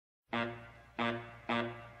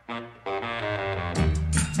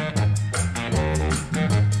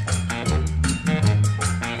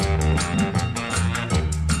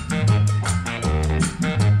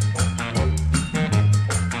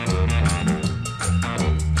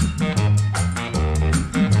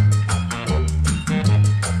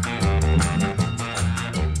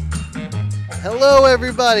Hello,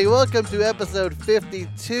 everybody. Welcome to episode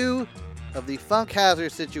 52 of the Funkhouser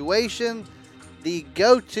Situation, the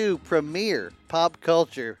go-to premier pop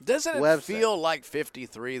culture Doesn't it website. feel like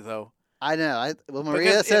 53, though? I know.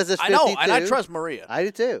 Maria says it's 52. I know, and I trust Maria. I do,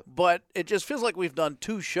 too. But it just feels like we've done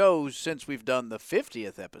two shows since we've done the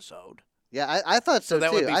 50th episode. Yeah, I thought so, so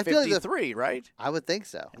that too. would be I 53, feel right? I would think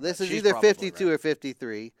so. This is She's either probably 52 right. or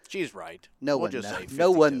 53. She's right. No We'll one just knows. say 52.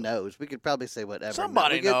 No one knows. We could probably say whatever.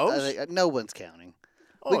 Somebody knows. No one's counting.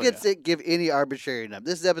 Oh, we could give any arbitrary number.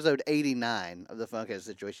 This is episode 89 of the Funkhouser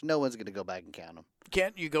Situation. No one's going to go back and count them.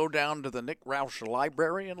 Can't you go down to the Nick Roush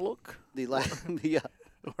library and look?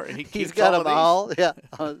 Where He's got them all,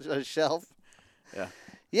 on a shelf. Yeah.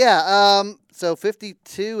 Yeah, so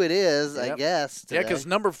 52 it is, I guess, today. Yeah, because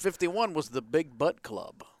number 51 was the Big Butt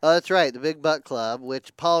Club. Oh, that's right, the Big Butt Club,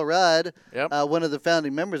 which Paul Rudd, Yep. one of the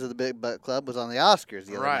founding members of the Big Butt Club, was on the Oscars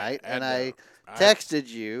the other night, and I texted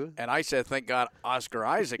you. And I said, thank God Oscar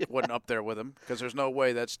Isaac wasn't up there with him, because there's no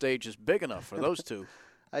way that stage is big enough for those two.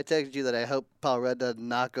 I texted you that I hope Paul Rudd doesn't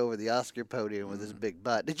knock over the Oscar podium with his big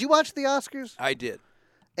butt. Did you watch the Oscars? I did.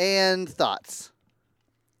 And thoughts?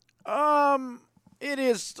 It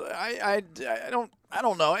is. I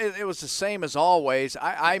don't know. It was the same as always.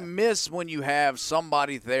 I miss when you have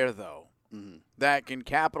somebody there though that can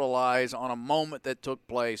capitalize on a moment that took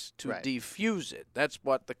place to defuse it. That's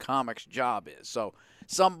what the comic's job is. So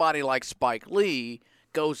somebody like Spike Lee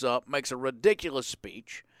goes up, makes a ridiculous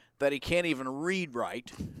speech that he can't even read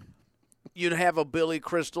right. You'd have a Billy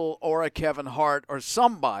Crystal or a Kevin Hart or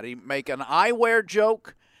somebody make an eyewear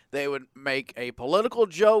joke. They would make a political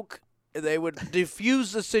joke. They would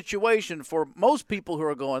diffuse the situation for most people who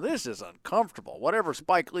are going, this is uncomfortable. Whatever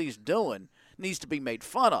Spike Lee's doing needs to be made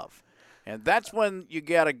fun of. And that's when you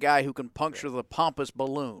get a guy who can puncture the pompous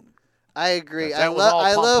balloon. I agree. That I was all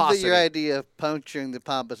love that pomposity. your idea of puncturing the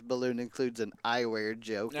pompous balloon includes an eyewear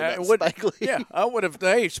joke about would, Spike Lee. Yeah, I would have.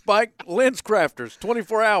 Hey, Spike lens crafters,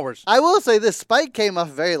 24 hours. I will say this: Spike came off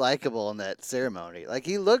very likable in that ceremony. Like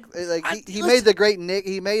he looked like he made the great Nick.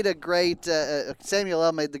 He made a great Samuel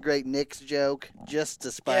L. made the great Nick's joke just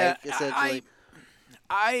to Spike. Yeah, essentially,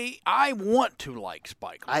 I want to like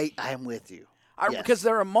Spike Lee. I'm with you. Because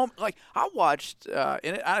there are moments like I watched,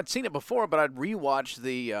 and I'd seen it before, but I'd rewatched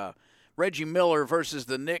the Reggie Miller versus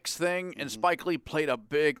the Knicks thing, and Spike Lee played a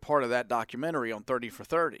big part of that documentary on 30 for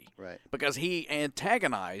 30. Right. Because he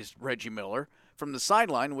antagonized Reggie Miller from the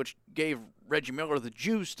sideline, which gave Reggie Miller the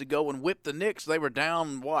juice to go and whip the Knicks. They were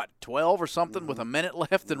down, 12 or something with a minute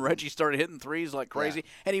left, and Reggie started hitting threes like crazy,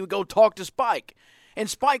 and he would go talk to Spike. And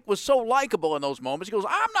Spike was so likable in those moments. He goes,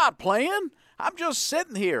 I'm not playing. I'm just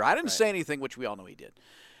sitting here. I didn't say anything, which we all know he did.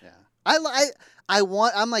 Yeah. I'm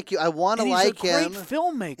like you. I want to like him. He's a great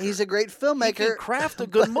filmmaker. He's a great filmmaker. He can craft a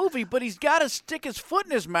good movie, but he's got to stick his foot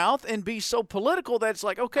in his mouth and be so political that it's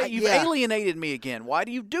like, okay, you've alienated me again. Why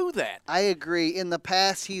do you do that? I agree. In the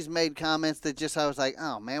past, he's made comments that I was like,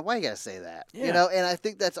 oh, man, why you got to say that? Yeah. And I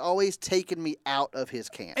think that's always taken me out of his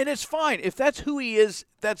camp. And it's fine. If that's who he is,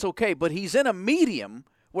 that's okay. But he's in a medium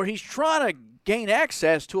where he's trying to gain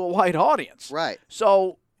access to a white audience. Right.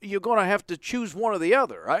 So you're going to have to choose one or the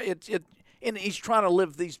other. Right? And he's trying to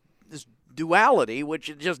live this duality, which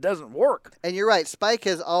it just doesn't work. And you're right. Spike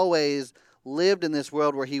has always lived in this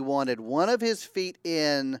world where he wanted one of his feet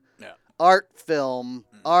in art film,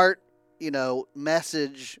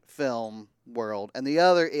 message film world, and the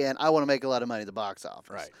other in I want to make a lot of money at the box office.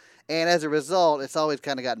 Right. And as a result, it's always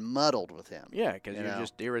kind of gotten muddled with him. Yeah, because you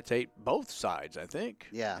just irritate both sides, I think.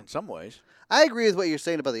 Yeah. In some ways. I agree with what you're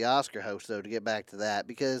saying about the Oscar host, though, to get back to that,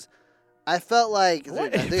 because I felt like I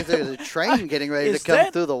think there's a train getting ready to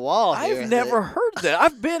come through the wall here. I've never heard that.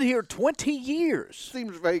 I've been here 20 years.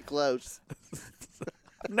 Seems very close.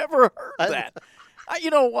 I've never heard that. You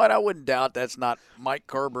know what? I wouldn't doubt that's not Mike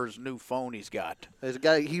Kerber's new phone he's got.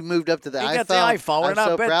 He moved up to the iPhone. He got the iPhone, and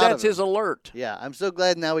I bet that's his alert. Yeah, I'm so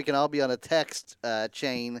glad now we can all be on a text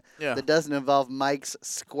chain that doesn't involve Mike's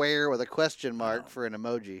square with a question mark for an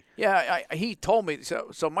emoji. Yeah, he told me.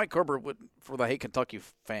 So Mike Kerber, for the Hey Kentucky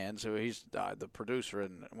fans, who he's the producer,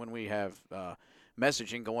 and when we have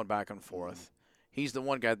messaging going back and forth, he's the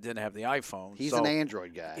one guy that didn't have the iPhone. He's an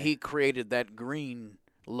Android guy. He created that green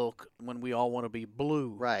look when we all want to be blue.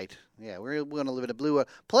 Right. Yeah, we're going to live in a blue world.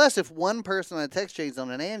 Plus, if one person on a text chain is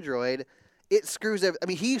on an Android, it screws everything. I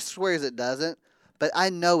mean, he swears it doesn't, but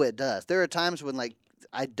I know it does. There are times when,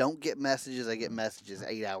 I don't get messages. I get messages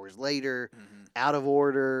 8 hours later, out of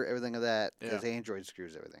order, everything of that, because Android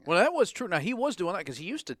screws everything up. Well, that was true. Now, he was doing that because he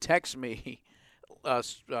used to text me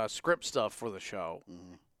script stuff for the show,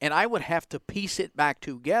 and I would have to piece it back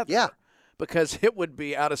together. Yeah. because it would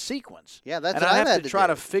be out of sequence. Yeah, that's and what I'd I've have had to to try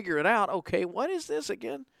do. to figure it out. Okay, what is this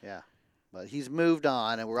again? Yeah, but he's moved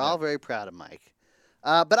on, and we're all very proud of Mike.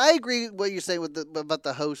 But I agree with what you're saying about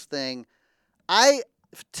the host thing.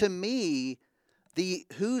 To me, the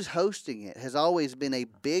who's hosting it has always been a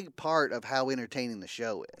big part of how entertaining the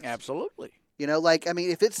show is. Absolutely. You know, like, I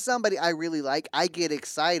mean, if it's somebody I really like, I get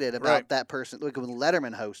excited about that person. Like when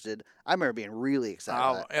Letterman hosted, I remember being really excited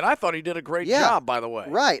about it. And I thought he did a great Yeah. job, by the way.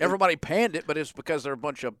 Right. Everybody panned it, but it's because they're a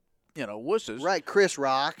bunch of, wusses. Right. Chris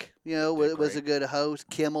Rock, was great. a good host.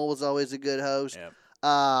 Kimmel was always a good host.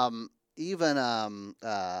 Yeah. Even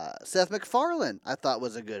Seth MacFarlane, I thought,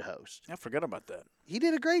 was a good host. I forgot about that. He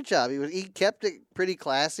did a great job. He kept it pretty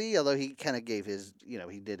classy, although he kind of gave his,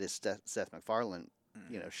 he did his Seth MacFarlane,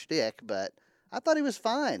 shtick, but I thought he was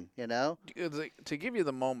fine, To give you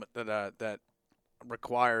the moment that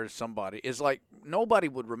requires somebody is like nobody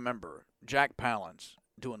would remember Jack Palance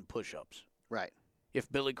doing push-ups Right. if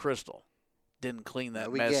Billy Crystal didn't clean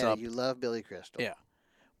that We mess get up. it. You love Billy Crystal. Yeah.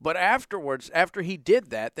 But afterwards, after he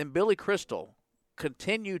did that, then Billy Crystal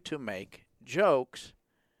continued to make jokes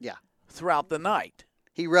throughout the night.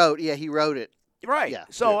 He wrote it. Right. Yeah,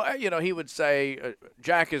 So, he would say,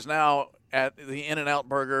 Jack is now at the In-N-Out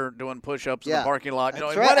Burger doing push-ups in the parking lot.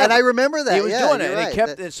 That's right. And I remember that. He was doing it, and right. he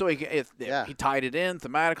kept it, so he tied it in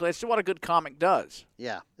thematically. That's what a good comic does.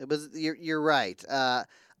 Yeah, it was. You're right.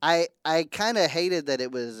 I kind of hated that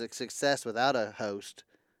it was a success without a host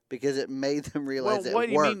because it made them realize what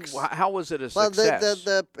do works. you mean? How was it a Well, success?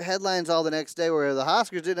 the headlines all the next day were the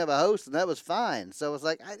Oscars didn't have a host, and that was fine. So it's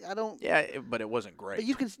like I don't. Yeah, but it wasn't great.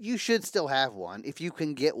 But you should still have one if you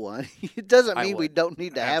can get one. It doesn't mean we don't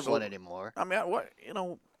need to have one anymore. I mean,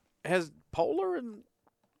 has Polar and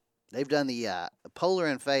they've done the Polar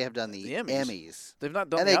and Faye have done the Emmys. They've not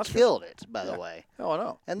done and the they Oscars? killed it, by the way. Oh, I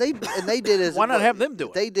know. And they did as why not have them do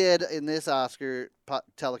it? They did in this Oscar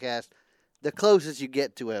telecast the closest you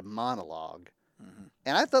get to a monologue. Mm-hmm.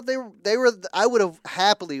 And I thought they were. I would have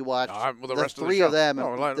happily watched the rest three of of them,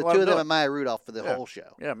 No, the two of them, and Maya Rudolph for the whole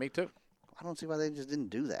show. Yeah, me too. I don't see why they just didn't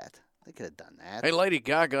do that. They could have done that. Hey, Lady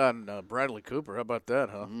Gaga and Bradley Cooper. How about that,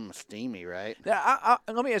 huh? Steamy, right? Now,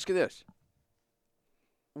 let me ask you this: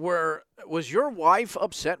 was your wife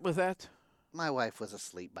upset with that? My wife was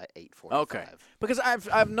asleep by 8:45. Okay, because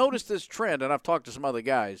I've noticed this trend, and I've talked to some other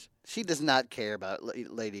guys. She does not care about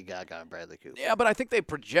Lady Gaga and Bradley Cooper. Yeah, but I think they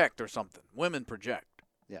project or something. Women project.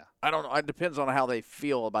 Yeah. I don't know. It depends on how they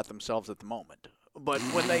feel about themselves at the moment. But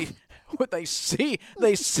when they see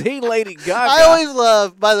Lady Gaga, I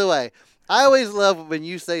always love when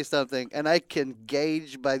you say something and I can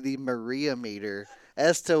gauge by the Maria meter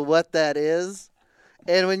as to what that is.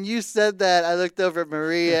 And when you said that, I looked over at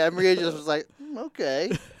Maria, and Maria just was like,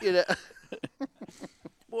 okay,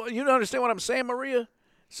 Well, you don't understand what I'm saying, Maria?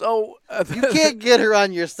 So you can't get her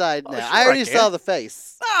on your side now. Sure I already I can. saw the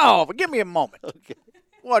face. No, but give me a moment. Okay.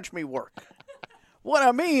 Watch me work. What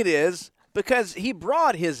I mean is, because he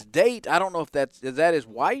brought his date, I don't know if is that his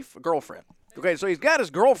wife or girlfriend? Okay, so he's got his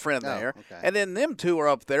girlfriend there, and then them two are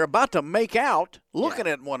up there about to make out, looking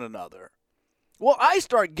at one another. Well, I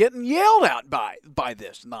start getting yelled at by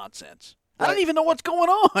this nonsense. I don't even know what's going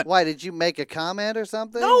on. Why, did you make a comment or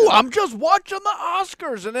something? No, I'm just watching the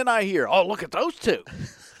Oscars, and then I hear, oh, look at those two.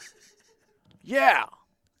 Yeah.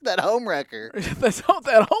 That homewrecker.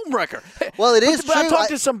 that homewrecker. Well, it is but true. I talked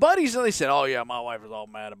to some buddies, and they said, oh, yeah, my wife was all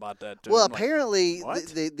mad about that, too. Well, I'm like, apparently,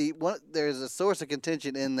 what? there's a source of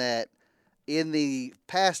contention in that in the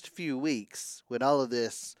past few weeks, when all of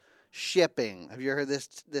this shipping, have you heard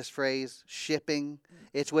this phrase, shipping?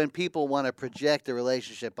 It's when people want to project a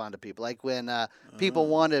relationship onto people. Like when people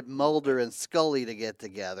wanted Mulder and Scully to get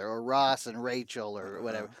together, or Ross and Rachel, or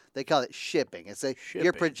whatever. They call it shipping. It's like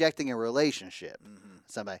you're projecting a relationship.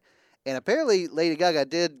 Somebody. And apparently Lady Gaga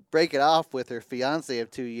did break it off with her fiance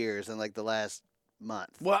of 2 years in like the last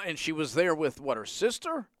month. Well, and she was there with, her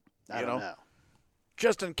sister? I don't know.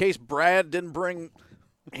 Just in case Brad didn't bring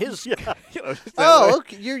his, okay.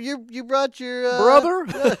 You brought your brother?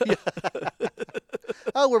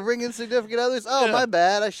 Oh, we're bringing significant others? Oh, my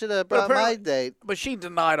bad. I should have brought my date. But she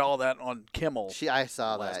denied all that on Kimmel. I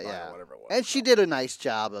saw that, yeah. Or whatever it was. And she did a nice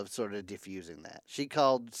job of sort of diffusing that. She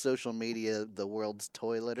called social media the world's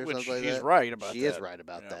toilet or something like that. She's right about that. She is right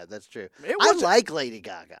about that. That's true. I like Lady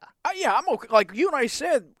Gaga. I'm okay. Like you and I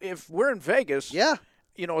said, if we're in Vegas,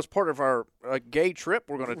 as part of our gay trip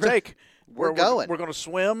we're going to take, we're going. We're going to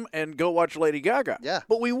swim and go watch Lady Gaga. Yeah.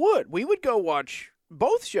 But we would go watch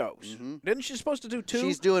both shows. Mm-hmm. Didn't she supposed to do two?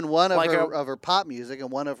 She's doing one of her pop music and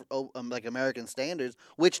one of like American Standards,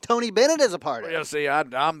 which Tony Bennett is a part of. Yeah, see,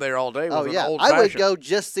 I'm there all day. I would go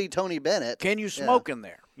just see Tony Bennett. Can you smoke in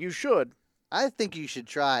there? You should. I think you should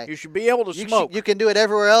try. You should be able to smoke. You can do it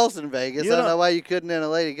everywhere else in Vegas. You I don't know know why you couldn't in a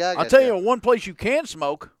Lady Gaga I'll tell show. you one place you can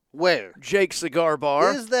smoke. Where? Jake's Cigar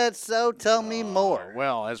Bar. Is that so? Tell me more.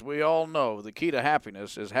 Well, as we all know, the key to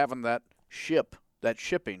happiness is having that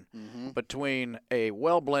shipping between a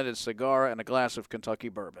well-blended cigar and a glass of Kentucky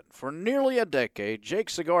bourbon. For nearly a decade,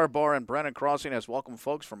 Jake's Cigar Bar in Brennan Crossing has welcomed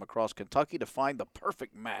folks from across Kentucky to find the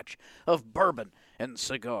perfect match of bourbon and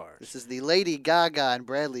cigars. This is the Lady Gaga and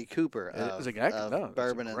Bradley Cooper of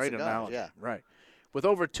bourbon and great cigars. analogy. Yeah. Right. With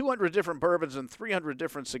over 200 different bourbons and 300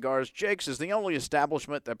 different cigars, Jake's is the only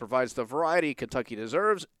establishment that provides the variety Kentucky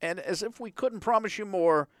deserves. And as if we couldn't promise you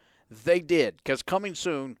more, they did. Because coming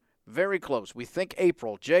soon, very close, we think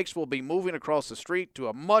April, Jake's will be moving across the street to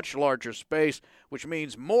a much larger space, which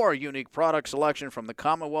means more unique product selection from the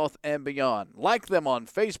Commonwealth and beyond. Like them on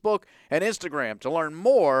Facebook and Instagram to learn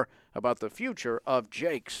more about the future of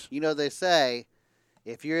Jake's. You know, they say,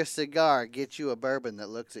 if you're a cigar, get you a bourbon that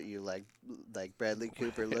looks at you like Bradley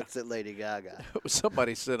Cooper looks at Lady Gaga.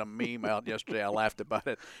 Somebody sent a meme out yesterday. I laughed about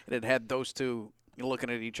it. And it had those two looking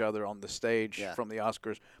at each other on the stage from the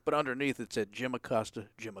Oscars. But underneath it said, Jim Acosta,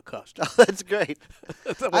 Jim Acosta. Oh, that's great.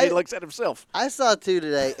 That's the way he looks at himself. I saw, too,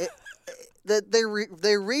 today that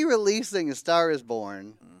they're re-releasing A Star Is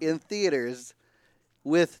Born in theaters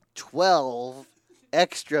with 12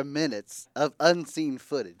 extra minutes of unseen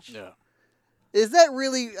footage. Yeah. Is that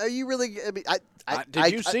really? Are you really? I mean,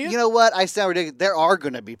 did you see it? You know what? I sound ridiculous. There are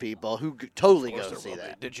going to be people who totally go see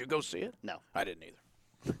that. Did you go see it? No, I didn't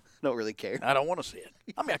either. Don't really care. I don't want to see it.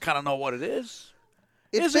 I mean, I kind of know what it is.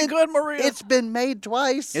 Is it good, Maria? It's been made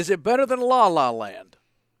twice. Is it better than La La Land?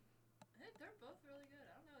 They're both really good.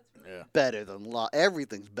 I don't know. It's really better than La.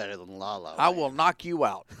 Everything's better than La La. I will knock you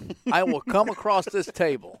out. I will come across this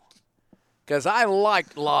table because I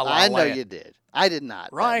liked La La Land. I know you did. I did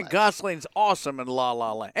not. Ryan Gosling's awesome in La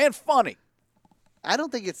La Land and funny. I don't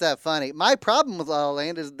think it's that funny. My problem with La La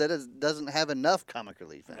Land is that it doesn't have enough comic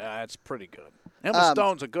relief in it. It's pretty good. Emma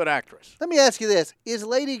Stone's a good actress. Let me ask you this. Is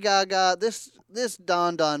Lady Gaga, this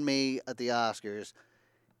dawned on me at the Oscars,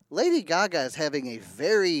 Lady Gaga is having a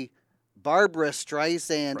very Barbara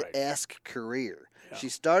Streisand-esque career. Yeah. She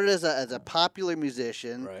started as a popular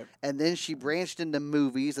musician, and then she branched into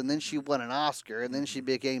movies, and then she won an Oscar, and then she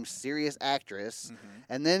became serious actress,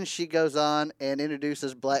 and then she goes on and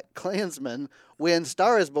introduces Black Klansman when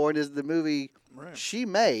Star Is Born is the movie she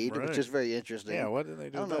made, which is very interesting. Yeah, what did they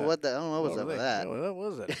do? I don't know what's up with that. What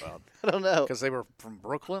was that about? I don't know. Because they were from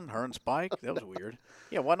Brooklyn, her and Spike. That was weird.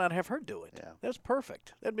 Yeah, why not have her do it? Yeah. That was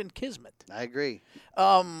perfect. That'd been kismet. I agree.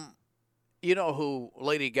 You know who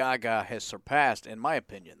Lady Gaga has surpassed, in my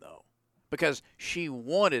opinion, though? Because she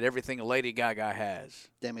wanted everything Lady Gaga has.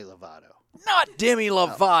 Demi Lovato. Not Demi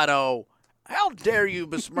Lovato. Oh. How dare you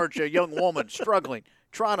besmirch a young woman struggling,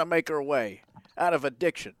 trying to make her way out of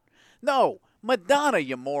addiction? No, Madonna,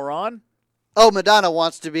 you moron. Oh, Madonna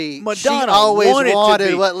wants to be. Madonna she always wanted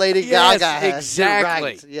to be. what Lady Gaga has.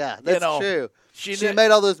 Exactly. Right. Yeah, that's true. She made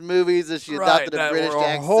all those movies and she adopted a British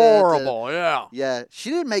accent. Horrible, yeah. Yeah, she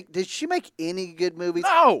didn't make. Did she make any good movies?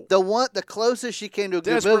 No. The closest she came to a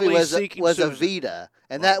good movie was Evita,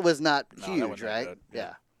 and that was not huge, right?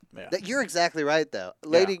 Yeah. You're exactly right, though.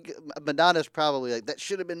 Madonna's probably like, that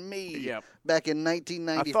should have been me back in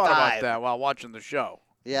 1995. I thought about that while watching the show.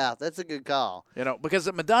 Yeah, that's a good call.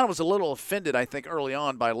 Because Madonna was a little offended, I think, early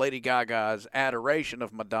on by Lady Gaga's adoration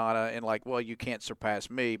of Madonna and like, well, you can't surpass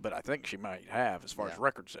me, but I think she might have as far as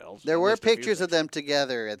record sales. There were pictures of them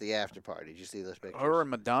together at the after party. Did you see those pictures? Her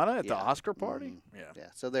and Madonna at the Oscar party? Yeah,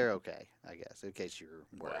 so they're okay, I guess, in case you're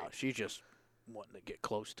worried. Wow, she's just wanting to get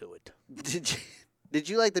close to it. Did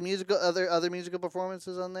you like the musical other musical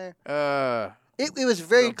performances on there? It was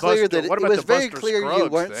very clear that it was very clear you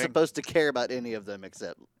weren't supposed to care about any of them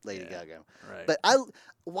except Lady Gaga. Right. But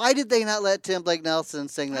why did they not let Tim Blake Nelson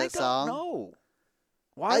sing that song? I don't know.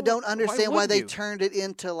 I don't understand why they turned it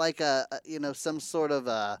into like some sort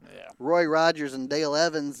of Roy Rogers and Dale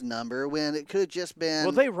Evans number when it could have just been.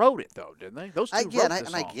 Well, they wrote it though, didn't they? Those two wrote the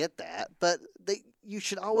song. I get that, but you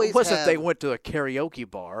should always. It wasn't they went to a karaoke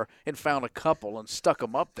bar and found a couple and stuck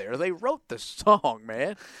them up there. They wrote the song,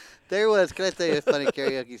 man. There was. Can I tell you a funny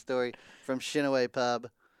karaoke story from Shinaway Pub?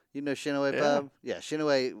 You know Shinaway Pub? Yeah,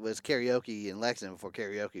 Shinaway was karaoke in Lexington before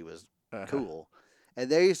karaoke was cool. And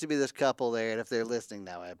there used to be this couple there, and if they're listening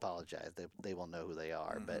now, I apologize. They will know who they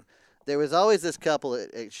are. But there was always this couple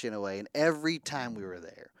at Shinaway, and every time we were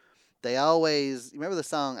there, they always – you remember the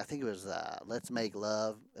song? I think it was Let's Make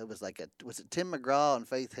Love. It was like was it Tim McGraw and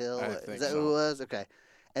Faith Hill? I think Is that who it was? Okay.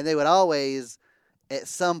 And they would always, at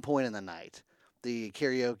some point in the night, the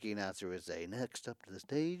karaoke announcer would say, "Next up to the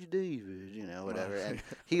stage, David," whatever, and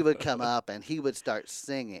he would come up and he would start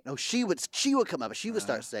singing. No, she would come up and she would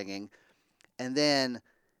start singing, and then,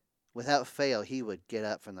 without fail, he would get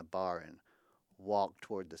up from the bar and walk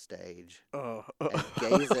toward the stage and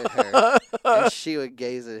gaze at her, and she would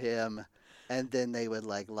gaze at him, and then they would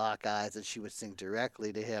like lock eyes, and she would sing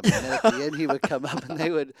directly to him, and then at the end he would come up and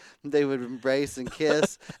they would embrace and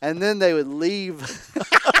kiss, and then they would leave.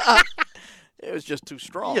 It was just too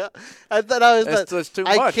strong. Yeah, I thought That's too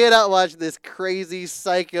much. I cannot watch this crazy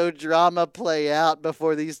psychodrama play out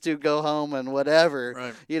before these two go home and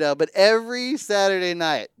whatever. Right. But every Saturday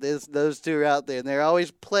night, those two are out there, and they're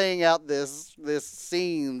always playing out this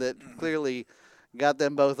scene that clearly got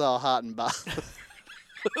them both all hot and bothered.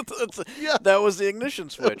 Yeah. That was the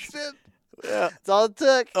ignition switch. That's it. Yeah. That's all it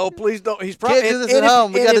took. Oh, please don't. He's probably Can't do this at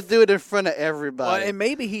home. We got to do it in front of everybody. Well, and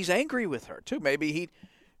maybe he's angry with her too. Maybe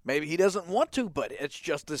he doesn't want to, but it's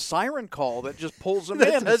just the siren call that just pulls him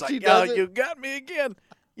in. It's like, you got me again.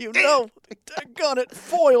 Doggone it,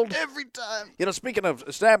 foiled every time. Speaking of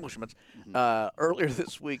establishments, earlier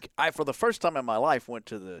this week, I, for the first time in my life, went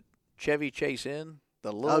to the Chevy Chase Inn,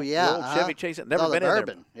 the little Chevy Chase Inn. Never been in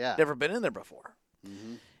there. Yeah. Never been in there before.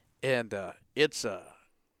 Mm-hmm. And it's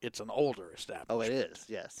an older establishment. Oh, it is.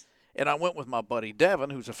 Yes. And I went with my buddy Devin,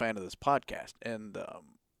 who's a fan of this podcast, and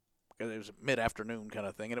it was a mid-afternoon kind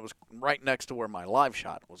of thing, and it was right next to where my live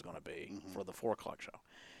shot was going to be for the 4 o'clock show.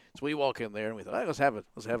 So we walk in there, and we thought, hey, let's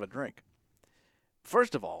have a drink.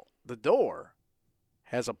 First of all, the door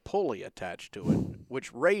has a pulley attached to it,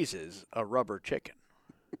 which raises a rubber chicken.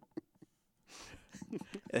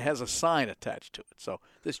 It has a sign attached to it. So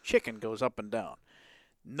this chicken goes up and down.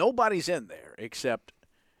 Nobody's in there except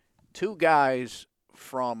 2 guys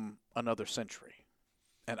from another century.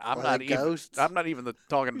 And I'm not even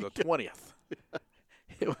talking to the 20th.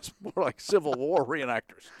 It was more like Civil War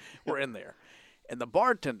reenactors were in there. And the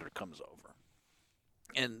bartender comes over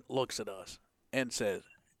and looks at us and says,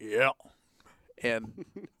 "Yeah." And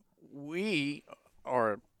we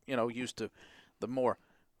are, used to the more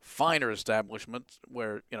finer establishments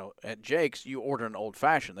where, at Jake's you order an old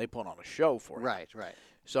fashioned. They put on a show for you. Right.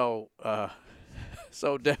 So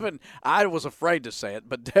Devin, I was afraid to say it,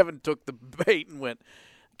 but Devin took the bait and went,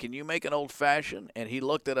 "Can you make an old fashioned?" And he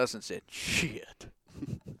looked at us and said, "Shit."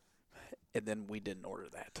 And then we didn't order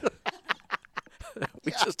that.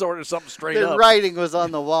 We just ordered something straight up. The writing was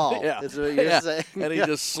on the wall. Yeah. Is what you're saying. And he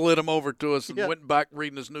just slid them over to us and went back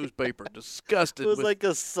reading his newspaper, disgusted. It was with like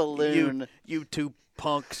a saloon. You 2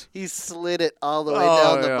 punks. He slid it all the way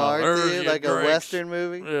down the bar There's too, your like drinks. a Western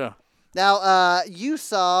movie. Yeah. Now, you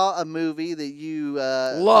saw a movie that you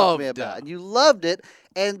loved me about, and you loved it.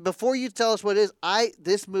 And before you tell us what it is,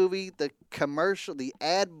 this movie, the commercial, the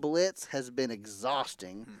ad blitz has been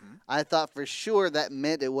exhausting. Mm-hmm. I thought for sure that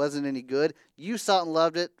meant it wasn't any good. You saw it and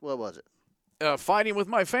loved it. What was it? Fighting with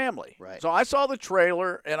my family. Right. So I saw the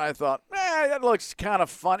trailer and I thought, that looks kind of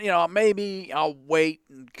fun. maybe I'll wait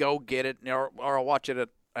and go get it, or I'll watch it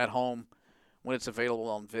at home when it's available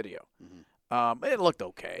on video. Mm-hmm. It looked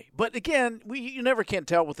okay, but again, you never can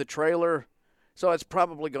tell with the trailer, so it's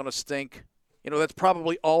probably going to stink. That's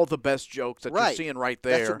probably all the best jokes that you're seeing right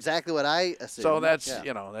there. That's exactly what I assumed. So that's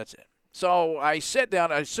that's it. So I sat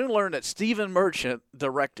down. I soon learned that Stephen Merchant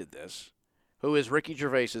directed this, who is Ricky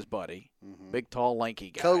Gervais's buddy, big, tall,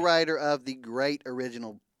 lanky guy. Co-writer of the great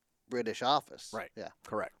original British Office. Right. Yeah.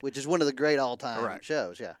 Correct. Which is one of the great all-time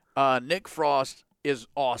shows. Yeah. Nick Frost is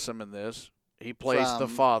awesome in this. He plays the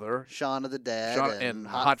father. Shaun of the Dead and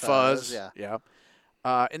Hot Fuzz. Yeah.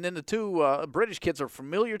 And then the 2 British kids are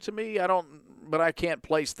familiar to me. But I can't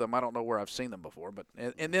place them. I don't know where I've seen them before. But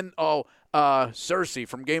and then Cersei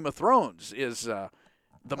from Game of Thrones is the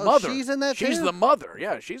mother. She's in that She's too? the mother.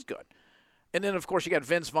 Yeah, she's good. And then of course you got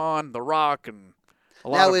Vince Vaughn, The Rock, and a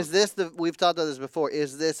lot now of is this we've talked about this before?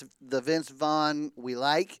 Is this the Vince Vaughn we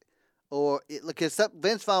like, or because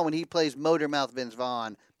Vince Vaughn when he plays Motormouth Vince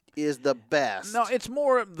Vaughn is the best? No, it's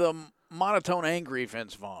more the monotone, angry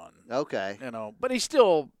Vince Vaughn. Okay. But he's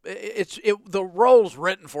still the role's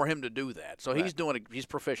written for him to do that. So he's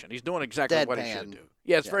proficient. He's doing exactly what he should do.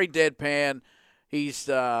 Yeah, it's very deadpan. He's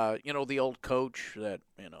the old coach that,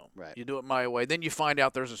 you do it my way. Then you find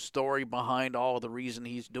out there's a story behind all of the reason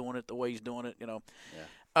he's doing it the way he's doing it,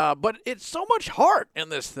 Yeah. But it's so much heart in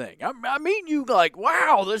this thing. I mean, you like,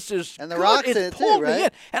 wow, this is and the good. Rock's It's in it pulled too, me right? in.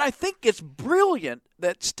 And I think it's brilliant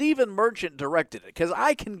that Stephen Merchant directed it, because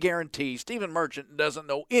I can guarantee Stephen Merchant doesn't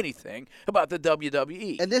know anything about the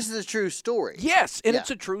WWE. And this is a true story. Yes, and it's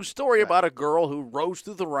a true story about a girl who rose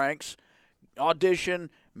through the ranks, auditioned,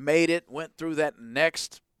 made it, went through that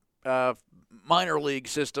next minor league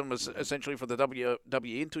system, essentially for the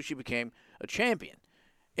WWE, until she became a champion.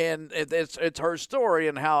 And it's her story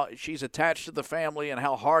and how she's attached to the family and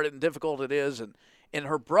how hard and difficult it is. And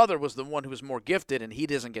her brother was the one who was more gifted, and he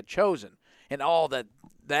doesn't get chosen. And all that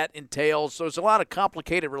entails. So there's a lot of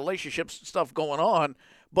complicated relationships stuff going on,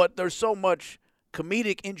 but there's so much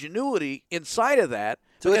comedic ingenuity inside of that.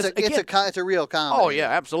 So because, it's a real comedy. Oh, yeah,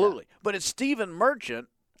 absolutely. Yeah. But it's Stephen Merchant,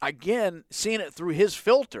 again, seeing it through his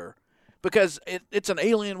filter, because it's an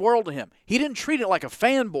alien world to him. He didn't treat it like a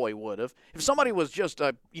fanboy would have. If somebody was just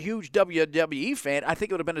a huge WWE fan, I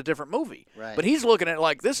think it would have been a different movie. Right. But he's looking at it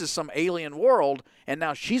like this is some alien world, and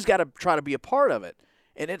now she's got to try to be a part of it.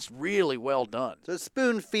 And it's really well done. So it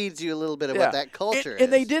spoon feeds you a little bit of what that culture is.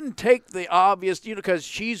 And they didn't take the obvious, because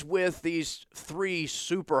she's with these 3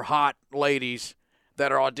 super hot ladies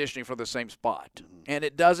that are auditioning for the same spot. Mm-hmm. And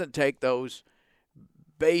it doesn't take those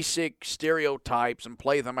basic stereotypes and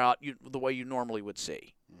play them out the way you normally would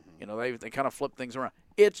see. Mm-hmm. They kind of flip things around.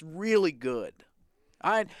 It's really good.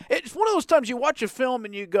 It's one of those times you watch a film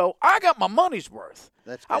and you go, I got my money's worth.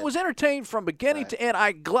 That's good. I was entertained from beginning to end.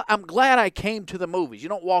 I'm glad I came to the movies. You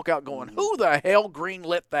don't walk out going, who the hell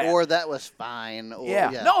greenlit that? Or that was fine. Or,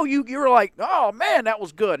 yeah. No, you're like, oh, man, that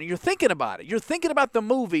was good. And you're thinking about it. You're thinking about the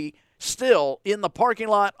movie still in the parking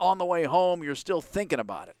lot on the way home. You're still thinking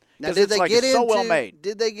about it. Now, it's so well made.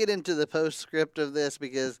 Did they get into the postscript of this?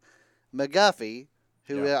 Because McGuffey,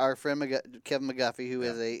 our friend Kevin McGuffey, who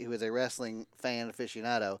is a wrestling fan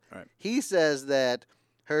aficionado, right. He says that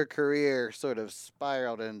her career sort of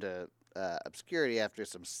spiraled into obscurity after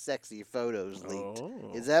some sexy photos leaked.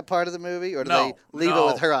 Oh. Is that part of the movie, or do they leave it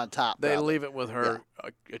with her on top? They leave it with her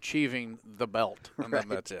achieving the belt, and then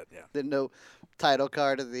that's it. Yeah. Then no title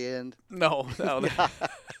card at the end. No.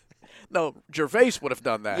 No, Gervais would have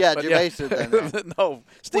done that. Yeah, Gervais would have done that. No,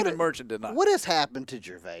 Stephen Merchant did not. What has happened to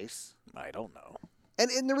Gervais? I don't know.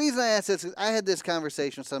 And the reason I asked this is I had this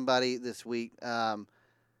conversation with somebody this week.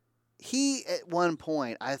 He, at one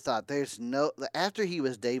point, I thought after he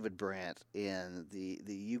was David Brent in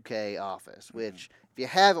the UK office, which, if you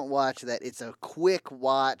haven't watched that, it's a quick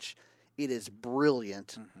watch. It is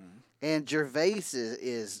brilliant. Mm-hmm. And Gervais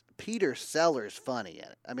is Peter Sellers funny in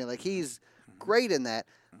it. I mean, he's great in that.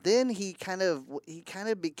 Then he kind of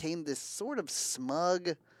became this sort of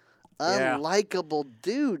smug, unlikable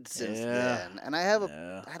dude since then, and I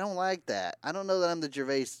don't like that. I don't know that I'm the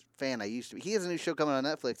Gervais fan I used to be. He has a new show coming on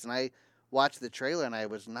Netflix, and I watched the trailer, and I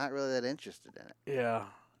was not really that interested in it.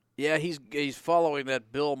 Yeah, he's following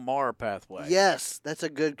that Bill Maher pathway. Yes, that's a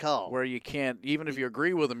good call. Where you can't, even if you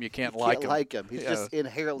agree with him, you can't like him. He's just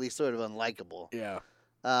inherently sort of unlikable. Yeah.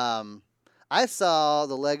 I saw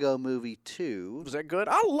the Lego Movie 2. Was that good?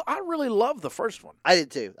 I really love the first one. I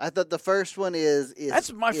did too. I thought the first one is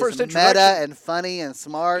that's my first introduction. Meta and funny and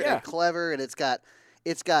smart and clever, and it's got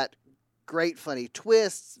great funny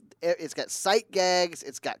twists. It's got sight gags.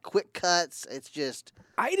 It's got quick cuts. It's just.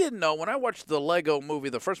 I didn't know when I watched the Lego Movie,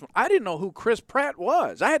 the first one. I didn't know who Chris Pratt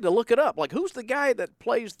was. I had to look it up. Who's the guy that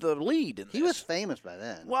plays the lead in this? He was famous by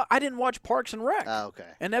then. Well, I didn't watch Parks and Rec. Oh, okay.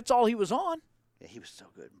 And that's all he was on. Yeah, he was so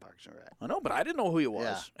good in Parks and Rec. I know, but I didn't know who he was.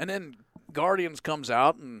 Yeah. And then Guardians comes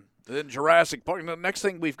out, and then Jurassic Park. And the next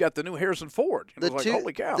thing, we've got the new Harrison Ford.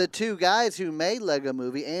 Holy cow. The 2 guys who made Lego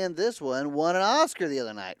Movie and this one won an Oscar the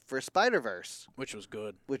other night for Spider-Verse. Which was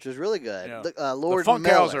good. Which was really good. Yeah. Lord the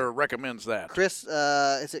Funkhouser Miller recommends that.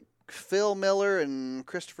 Is it Phil Miller and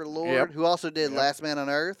Christopher Lord, who also did Last Man on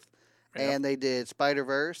Earth, and they did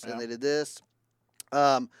Spider-Verse, and they did this.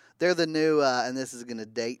 They're the new, and this is going to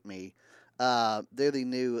date me, they're the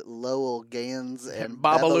new Lowell Gans and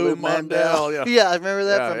Babaloo Mandel. Yeah, I remember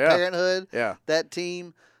that from Parenthood. Yeah, that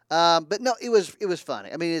team. But no, it was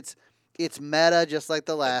funny. I mean, it's meta, just like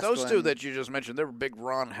the last one. Those 2 that you just mentioned, they were big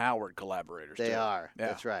Ron Howard collaborators. They are. Yeah.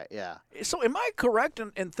 That's right. Yeah. So, am I correct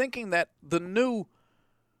in thinking that the new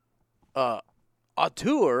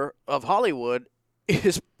auteur of Hollywood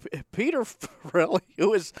is Peter Farrelly, Peter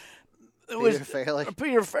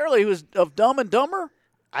Farrelly, who was of Dumb and Dumber?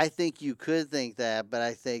 I think you could think that, but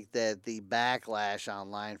I think that the backlash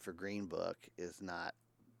online for Green Book has not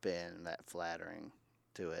been that flattering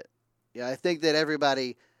to it. Yeah, I think that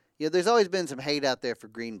everybody, there's always been some hate out there for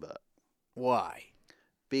Green Book. Why?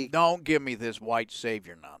 Don't give me this white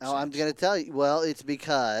savior nonsense. Oh, I'm going to tell you. Well, it's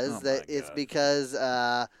because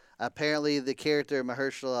apparently the character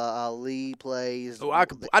Mahershala Ali plays. Oh, I'd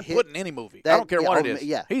put in any movie. I don't care what it is.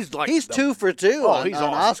 Yeah, he's 2 for 2 on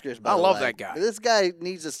awesome. Oscars. I love that guy. This guy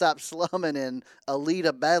needs to stop slumming in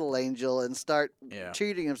Alita Battle Angel and start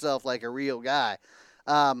treating himself like a real guy.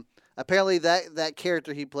 Apparently that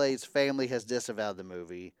character he plays, family has disavowed the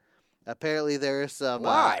movie. Apparently, there's some.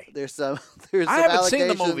 Why? There's some. I haven't seen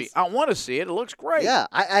the movie. allegations. I want to see it. It looks great. Yeah,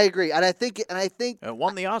 I agree, and I think It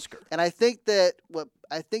won the Oscar. and I think that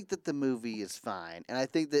the movie is fine, and I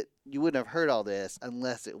think that you wouldn't have heard all this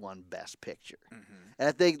unless it won Best Picture. And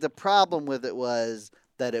I think the problem with it was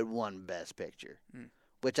that it won Best Picture,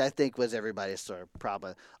 which I think was everybody's sort of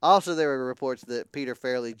problem. Also, there were reports that Peter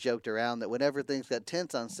Farrelly joked around that whenever things got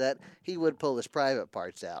tense on set, he would pull his private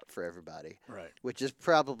parts out for everybody. Right. Which is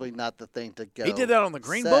probably not the thing to go. He did that on the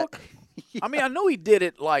Green set. Book? I mean, I know he did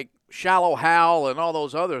it like Shallow Hal and all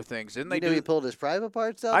those other things. Didn't they You know do? he pulled his private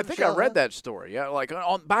parts out? I in think I Shallow read Hal? that story. Yeah, like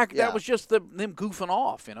on back. Yeah. That was just them goofing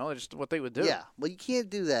off. Just what they would do. Yeah. Well, you can't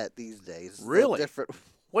do that these days. It's a Really? different.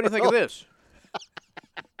 What do you think of this?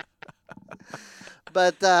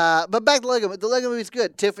 But back to Lego. The Lego movie's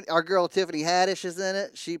good. Our girl Tiffany Haddish is in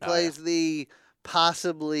it. She plays the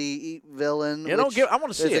possibly villain. You don't I want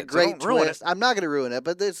to see There's it. a great Don't ruin twist. I'm not going to ruin it,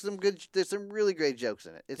 but there's some really great jokes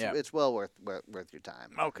in it. Yeah. It's well worth your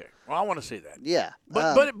time. Okay. Well, I want to see that. Yeah.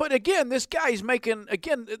 But again, this guy's making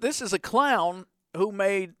this is a clown who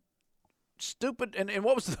made stupid and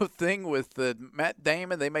what was the thing with Matt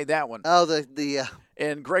Damon? They made that one. Oh, the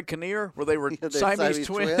And Greg Kinnear, where they were they're Siamese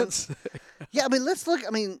twins. yeah. I mean, let's look. I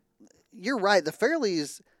mean, you're right. The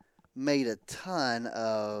Fairleys made a ton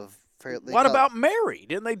of. What about Mary?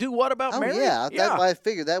 Didn't they do What About Oh Mary? yeah, I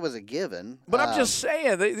figured that was a given. But I'm just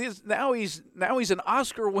saying, now he's an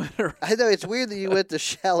Oscar winner. I know it's weird that you went to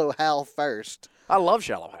Shallow Hal first. I love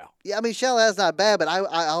Shallow Hal. Yeah, I mean Shallow Hal's not bad, but I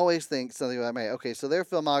always think something about Mary. Okay, so their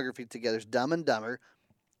filmography together is Dumb and Dumber,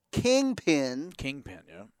 Kingpin,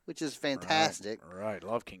 Yeah. which is fantastic. Right,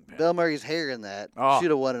 love Kingpin. Bill Murray's hair in that should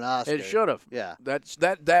have won an Oscar. It should have. Yeah. That's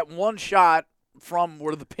that one shot from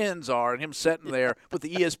where the pins are and him sitting there with the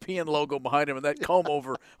ESPN logo behind him and that comb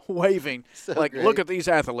over waving. So like, great. look at these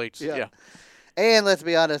athletes. Yeah. And let's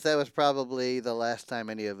be honest, that was probably the last time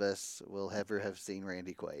any of us will ever have seen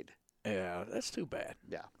Randy Quaid. Yeah, that's too bad.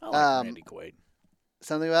 Yeah. I like Randy Quaid.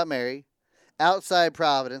 Something About Mary. Outside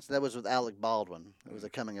Providence. That was with Alec Baldwin. It was a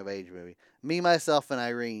coming-of-age movie. Me, Myself, and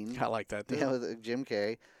Irene. I like that, too. Yeah, with Jim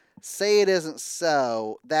Carrey. Say It Isn't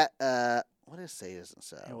So. That, what is Say It Isn't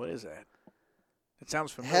So? Yeah, what is that? It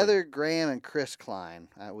sounds familiar. Heather Graham and Chris Klein.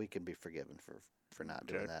 We can be forgiven for not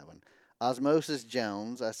doing that one. Osmosis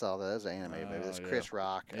Jones. I saw that. That was an animated movie. That's Chris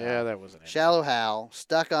Rock. Yeah, that was an Shallow Hal.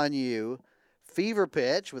 Stuck on You. Fever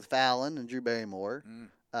Pitch with Fallon and Drew Barrymore.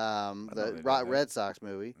 The Red Sox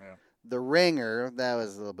movie. Yeah. The Ringer. That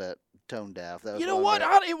was a little bit tone deaf. That was You know what?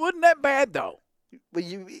 It wasn't that bad, though. But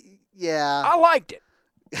yeah. I liked it.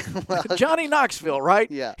 Well, Johnny Knoxville, right?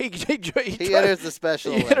 Yeah. He enters the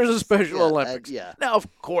Special Olympics. He enters the Special Olympics. Yeah. Now, of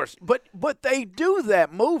course, but they do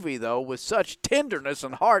that movie though with such tenderness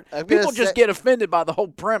and heart. I'm People gonna just get offended by the whole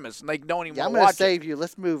premise and they don't even I'm want to going watch to save you.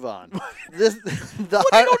 Let's move on. Well, you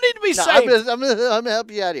don't need to be No, saved. I'm going to help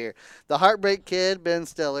you out here. The Heartbreak Kid, Ben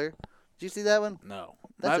Stiller. Did you see that one? No,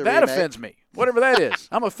 That's a that remake. offends me. Whatever that is,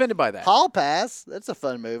 I'm offended by that. Hall Pass. That's a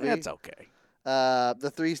fun movie. That's okay.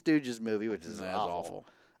 The Three Stooges movie, which is That's awful.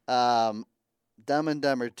 Dumb and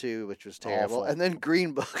Dumber 2, which was terrible. Awful. And then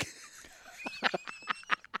Green Book.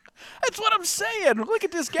 That's what I'm saying. Look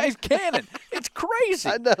at this guy's canon. It's crazy.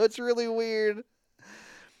 I know, it's really weird.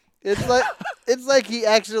 It's like he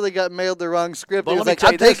actually got mailed the wrong script. But He let was me like, tell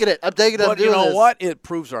I'm you this, taking it. I'm taking it. I'm But you doing know this. what? It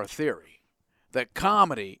proves our theory that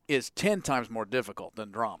comedy is 10 times more difficult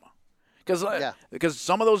than drama. Because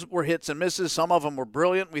some of those were hits and misses. Some of them were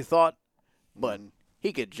brilliant, we thought. But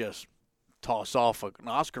he could just toss off an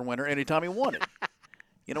Oscar winner anytime he wanted.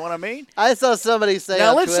 You know what I mean? I saw somebody say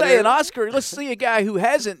Now, on let's Twitter, say an Oscar. Let's see a guy who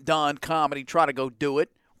hasn't done comedy try to go do it.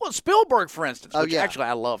 Well, Spielberg, for instance, which actually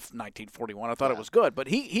I love 1941. I thought it was good. But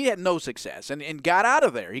he had no success and got out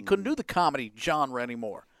of there. He couldn't do the comedy genre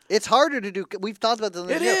anymore. It's harder to do. We've talked about this.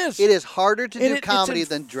 It is. It is harder to do And comedy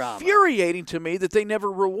than drama. It's infuriating to me that they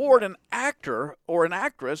never reward an actor or an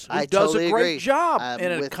actress who I does totally a great agree. job I'm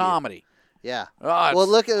in a with you. comedy. Yeah. Oh, Well,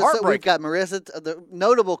 look at so we've heartbreaking. got Marissa. The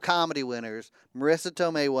notable comedy winners. Marissa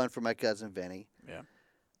Tomei won for My Cousin Vinny.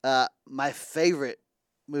 Yeah. My favorite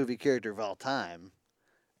movie character of all time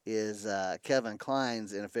is Kevin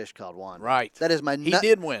Kline's in A Fish Called Wanda. Right. That is my. He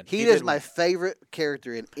did win. He He is did my win. favorite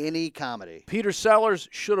character in any comedy. Peter Sellers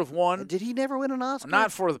should have won. Did he never win an Oscar?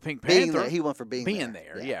 Not for the Pink being Panther. there. He won for being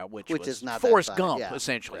there. Yeah, which was is not Forrest that funny. Gump, Yeah.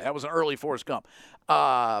 essentially. Right. That was an early Forrest Gump.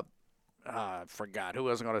 I forgot. Who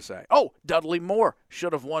was I going to say? Oh, Dudley Moore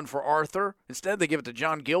should have won for Arthur. Instead, they give it to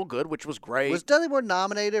John Gielgud, which was great. Was Dudley Moore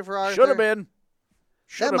nominated for Arthur? Should have been.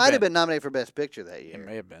 That might have been nominated for Best Picture that year. It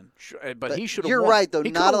may have been. But he should have You're won. right, though.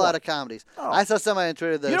 He Not a could've lot won. of comedies. Oh. I saw somebody on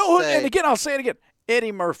Twitter that You know who, say, and again, I'll say it again.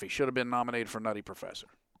 Eddie Murphy should have been nominated for Nutty Professor.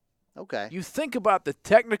 Okay. You think about the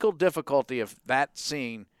technical difficulty of that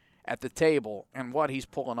scene at the table and what he's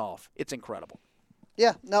pulling off. It's incredible.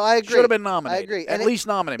 Yeah, no, I agree. Should have been nominated. I agree. At least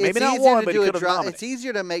nominated. It's Maybe not easier one, to but he do a could have nominated. It's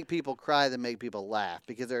easier to make people cry than make people laugh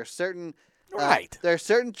because there are certain Right. there are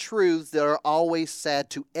certain truths that are always sad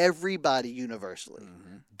to everybody universally.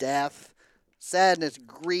 Death, sadness,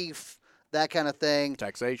 grief, that kind of thing.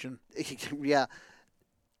 Taxation. Yeah.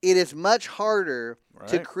 It is much harder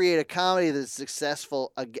to Right. create a comedy that's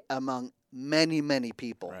successful among many, many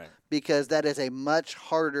people Right. because that is a much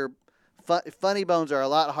harder. Funny bones are a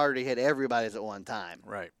lot harder to hit everybody's at one time.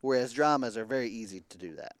 Right. Whereas dramas are very easy to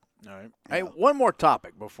do that. All right. Hey, one more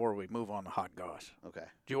topic before we move on to hot goss. Okay.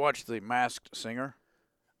 Did you watch The Masked Singer?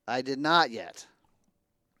 I did not yet.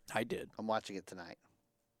 I did. I'm watching it tonight.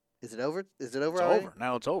 Is it over? Is it over It's already? over.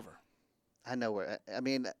 Now it's over. I know where. I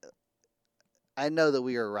mean, I know that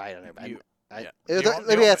we were right on it. You- yeah.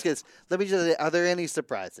 Let me ask you this. Let me just. Are there any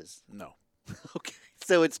surprises? No. Okay.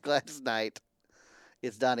 So it's Gladys Knight.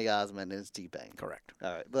 It's Donny Osmond and it's T-Pain. Correct.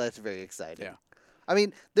 All right. Well, that's very exciting. Yeah. I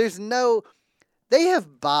mean, there's no. They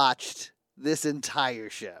have botched this entire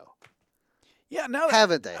show, Yeah. Now that,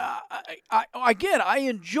 haven't they? I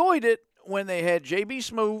enjoyed it when they had JB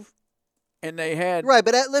Smoove, and they had Right,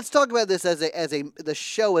 but let's talk about this as the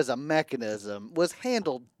show as a mechanism was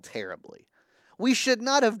handled terribly. We should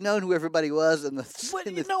not have known who everybody was in the But,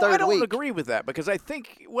 in the no, third I don't week. agree with that because I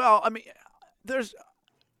think, well, I mean, there's.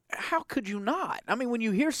 How could you not? I mean, when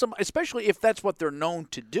you hear some, especially if that's what they're known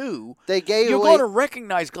to do, They gave you're away. going to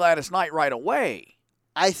recognize Gladys Knight right away.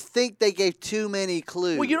 I think they gave too many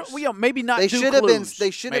clues. Well, maybe not. They do should have been. clues.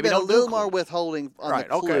 They should have Maybe been a don't do little more clues. withholding on Right.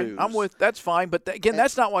 the clues. Okay. I'm with. That's fine. But again,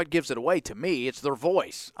 that's not what gives it away to me. It's their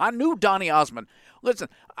voice. I knew Donny Osmond. Listen,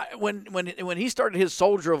 when he started his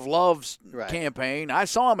Soldier of Love's Right. campaign, I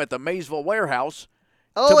saw him at the Maysville warehouse.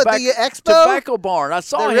 Oh, at the expo, Tobacco Barn. I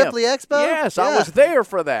saw the him. Ripley Expo. Yes, Yeah. I was there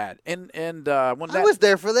for that. And when I that was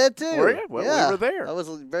there for that too. Were you? Well, we yeah. were there. I was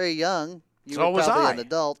very young. You So were was probably I. an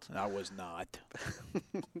adult. I was not.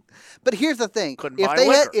 But here's the thing: Couldn't if buy they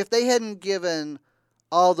liquor. if they hadn't given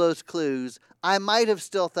all those clues, I might have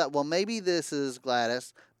still thought, well, maybe this is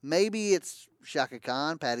Gladys, maybe it's Shaka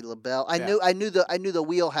Khan, Patti LaBelle. I knew the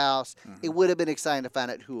wheelhouse. It would have been exciting to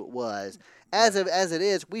find out who it was. As it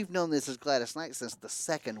is, we've known this as Gladys Knight since the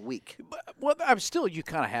second week. But, well, I'm still, you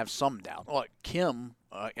kind of have some doubt. Like Ken,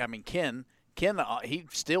 he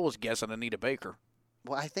still was guessing Anita Baker.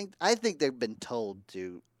 Well, I think they've been told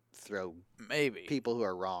to throw Maybe. people who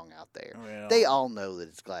are wrong out there. Well, They all know that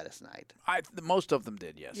it's Gladys Knight. Most of them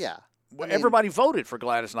did, yes. Yeah. Well, I mean- everybody voted for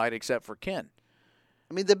Gladys Knight except for Ken.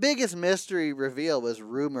 I mean, the biggest mystery reveal was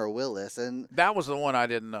Rumor Willis, and That was the one I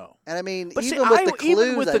didn't know. I mean, But even see, with the clues,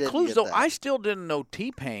 even with I the didn't clues, get though, that. I still didn't know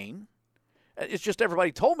T-Pain. It's just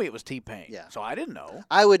everybody told me it was T-Pain. Yeah. So I didn't know.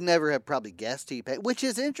 I would never have probably guessed T-Pain, which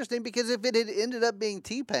is interesting because if it had ended up being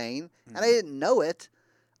T-Pain and I didn't know it,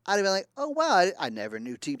 I'd have been like, oh, wow, I never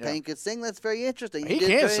knew T-Pain could sing. That's very interesting. He did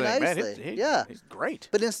can very sing, nicely. man. Yeah. He's great.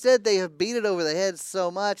 But instead, they have beat it over the head so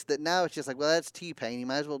much that now it's just like, well, that's T-Pain. You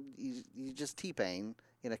might as well you just T-Pain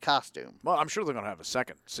in a costume. Well, I'm sure they're going to have a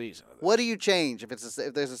second season of this. What do you change if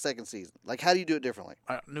there's a second season? Like, how do you do it differently?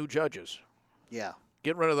 New judges. Yeah.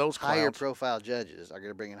 Get rid of those clowns. Higher profile judges are going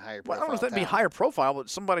to bring in higher Well, I profile don't know if that'd be talent. higher profile, but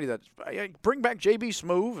somebody that bring back JB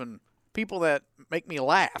Smoove and people that make me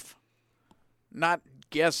laugh, not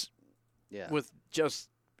guess Yeah. with just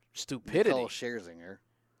stupidity. Nicole Scherzinger.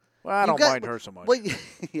 Well, I don't mind her so much. Well,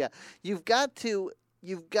 yeah, you've got to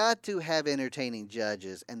have entertaining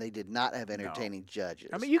judges, and they did not have entertaining judges.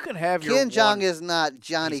 I mean, you can have your Ken Jeong one- is not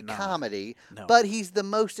Johnny He's not. Comedy, No. but he's the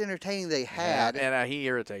most entertaining they had. and he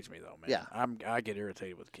irritates me though, man. Yeah. I get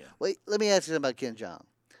irritated with Ken. Wait, let me ask you something about Ken Jeong.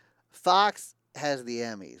 Fox has the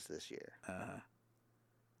Emmys this year.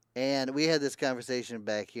 And we had this conversation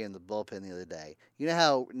back here in the bullpen the other day. You know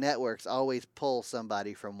how networks always pull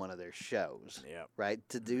somebody from one of their shows, Yeah. right?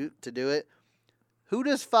 To do it. Who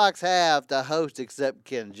does Fox have to host except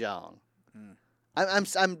Ken Jeong?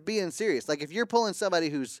 I'm being serious. Like if you're pulling somebody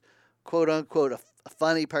who's quote unquote a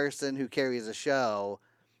funny person who carries a show,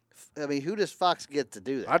 I mean, who does Fox get to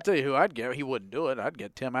do that? I'll tell you who I'd get. He wouldn't do it. I'd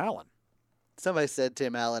get Tim Allen. Somebody said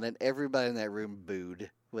Tim Allen, and everybody in that room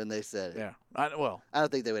booed when they said it. Yeah. I I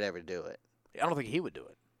don't think they would ever do it. don't think he would do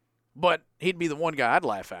it. But he'd be the one guy I'd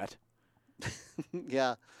laugh at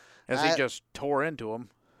Yeah. as he just tore into him.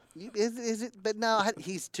 Is it? But no,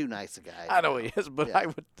 he's too nice a guy. I know he is, but Yeah.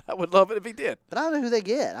 I would love it if he did. But I don't know who they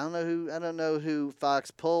get. I don't know who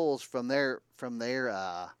Fox pulls from their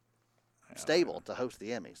stable to host the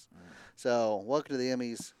Emmys. So welcome to the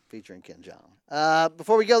Emmys featuring Ken Jeong.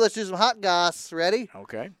 Before we go, let's do some hot goss. Ready?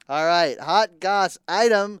 Okay. All right, hot goss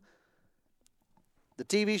item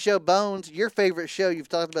The TV show Bones, your favorite show. You've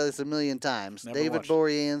talked about this a million times. Never David watched it.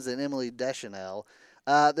 Boreanaz and Emily Deschanel.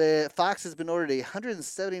 The Fox has been ordered a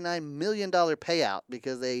 $179 million payout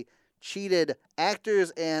because they cheated actors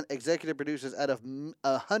and executive producers out of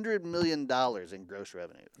 $100 million in gross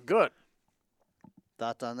revenue. Good.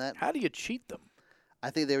 Thoughts on that? How do you cheat them? I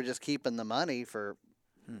think they were just keeping the money for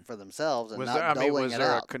themselves and Was not there, I mean, doling was it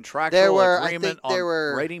there a out. contractual I agreement think there on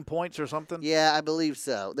were- rating points or something? Yeah, I believe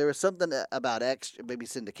so. There was something about extra, maybe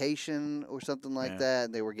syndication or something like Yeah. that,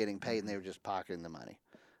 and they were getting paid and they were just pocketing the money.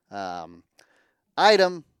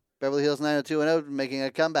 Item, Beverly Hills 90210 making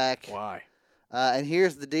a comeback. Why? And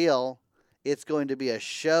here's the deal. It's going to be a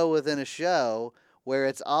show within a show where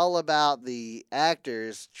it's all about the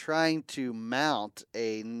actors trying to mount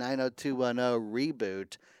a 90210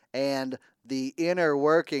 reboot and the inner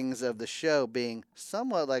workings of the show being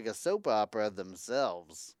somewhat like a soap opera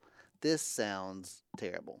themselves. This sounds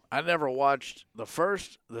terrible. I never watched the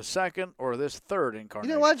first, the second, or this third You incarnation.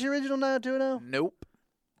 didn't watch the original 90210? Nope.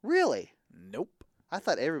 Really? Nope. I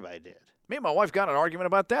thought everybody did. Me and my wife got in an argument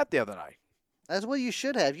about that the other night. That's what you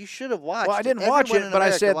should have. You should have watched. Well, I it. didn't watch Everyone it, in but I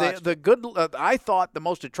America said watched the good. I thought the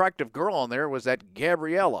most attractive girl on there was that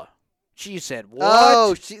Gabriella. She said, "What?"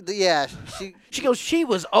 Oh, she She goes, "She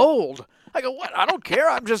was old." I go, "What? I don't care.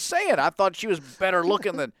 I'm just saying. I thought she was better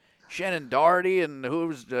looking than Shannon Doherty and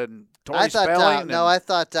who's Tori I thought Spelling. I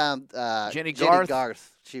thought Jenny Garth.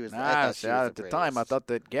 Garth. She was. I Nah, thought she was at the time, I thought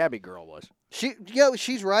that Gabby girl was.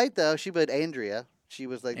 she's right though. She played Andrea. She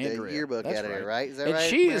was like the Andrea, yearbook that's editor, right. right? Is that And right?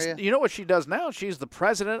 she is. Maria? You know what she does now? She's the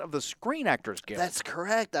president of the Screen Actors Guild. That's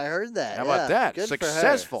correct. I heard that. How about yeah. that? Good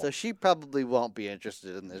Successful. For her. So she probably won't be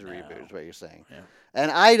interested in this reboot, is what you're saying. Yeah. An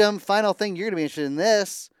item, final thing you're going to be interested in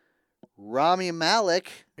this. Rami Malek,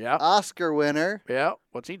 Yeah. Oscar winner, Yeah.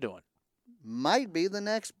 What's he doing? might be the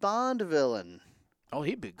next Bond villain. Oh,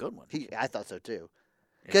 he'd be a good one. I thought so too.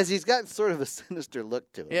 Because he's got sort of a sinister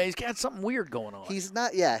look to him. Yeah, he's got something weird going on. He's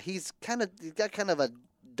not. Yeah, he's got kind of a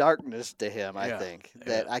darkness to him. I Yeah, think yeah.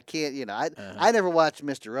 that I can't. I Uh-huh. never watched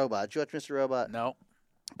Mr. Robot. Did you watch Mr. Robot? No.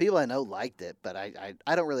 People I know liked it, but I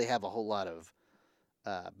don't really have a whole lot of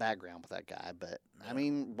background with that guy. But I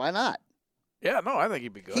mean, why not? Yeah, no, I think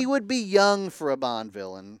he'd be good. He would be young for a Bond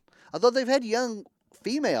villain. Although they've had young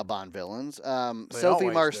female Bond villains. Sophie always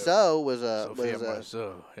do. Marceau was a Sophia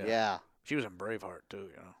Marceau. yeah. She was in Braveheart too,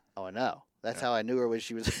 you know. Oh, I know. That's Yeah. how I knew her when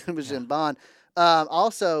she was in Bond.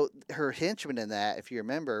 Also, her henchman in that, if you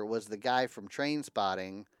remember, was the guy from Train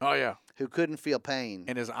Spotting Oh yeah, who couldn't feel pain.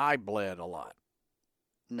 and his eye bled a lot.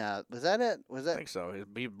 No, was that it? Was I that? think so.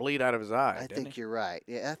 He'd bleed out of his eye. I didn't think he? you're right.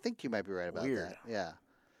 Yeah, I think you might be right about Weird. that. Yeah.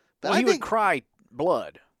 But Well, I he think would cry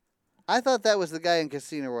blood. I thought that was the guy in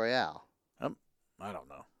Casino Royale. I don't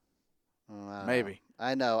know. Oh, I don't Maybe. know.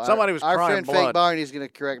 I know. Somebody was our crying friend Fake blood. Barney's going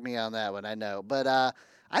to correct me on that one. I know, but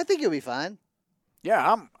I think it'll be fine.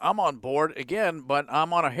 Yeah, I'm on board again, but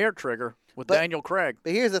I'm on a hair trigger with But- Daniel Craig.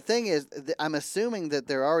 But here's the thing: I'm assuming that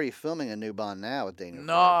they're already filming a new Bond now with Daniel. Craig.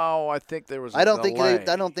 No, I think there was. I don't think delay.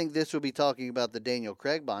 I don't think this will be talking about the Daniel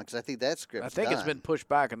Craig Bond because I think that script's I think it's done. been pushed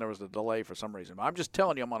back, and there was a delay for some reason. I'm just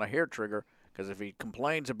telling you, I'm on a hair trigger because if he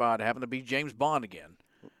complains about having to be James Bond again,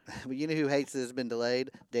 But you know who hates that it's been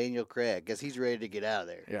delayed? Daniel Craig, because he's ready to get out of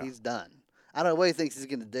there. Yeah. He's done. I don't know what he thinks he's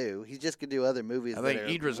going to do. He's just going to do other movies. I that think are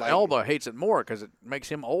Idris like- Elba hates it more because it makes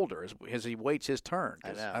him older as he waits his turn. I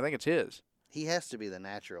 'cause know. I think it's his. He has to be the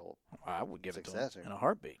natural. I would give it to Successor. him in a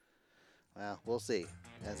heartbeat. Well, we'll see,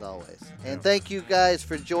 as always. And thank you guys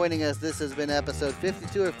for joining us. This has been episode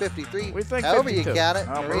 52 or 53. We think However 52. you count it.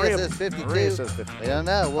 Maria Maria says 52. Maria says 52. We don't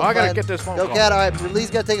know. We'll I got to find- get this phone Go call. Cat. All right, Lee's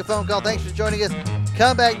got to take a phone call. Thanks for joining us.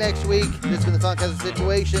 Come back next week. This has been the Funkhouser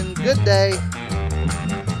Situation. Good day.